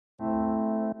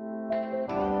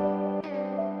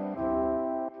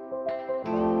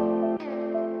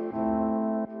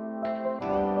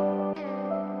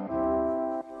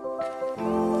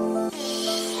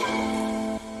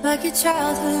like your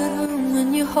childhood room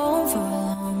when you're home for a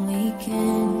long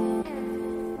weekend.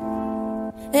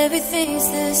 Everything's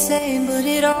the same, but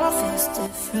it all feels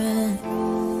different.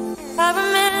 I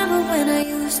remember when I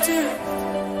used to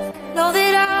know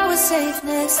that I was safe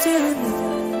next to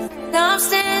you. Now I'm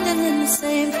standing in the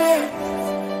same place,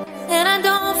 and I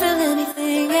don't feel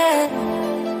anything yet.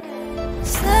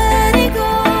 Letting go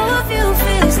of you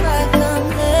feels like I'm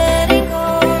letting go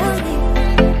of me.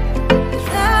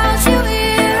 Without you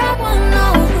here, I won't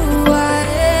know who I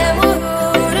am or who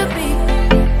to be.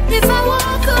 If I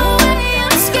walk away,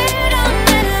 I'm scared I'll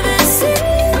never see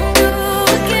you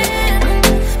again.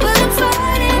 But I'm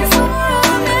fighting for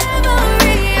a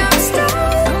memory I'm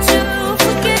stuck to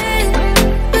forget.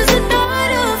 'Cause the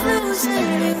thought of losing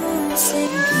you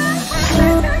sinking.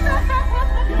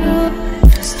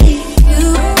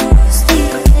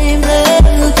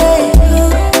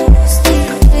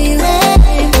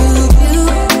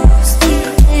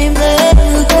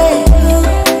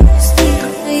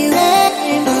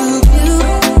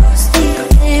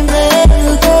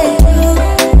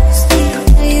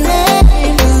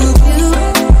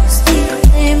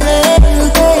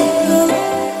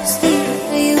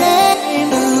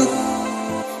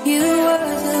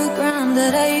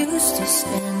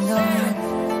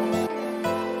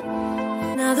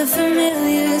 Now the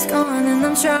familiar's gone and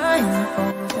I'm trying to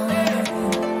hold on.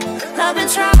 I've been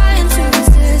trying to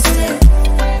resist it,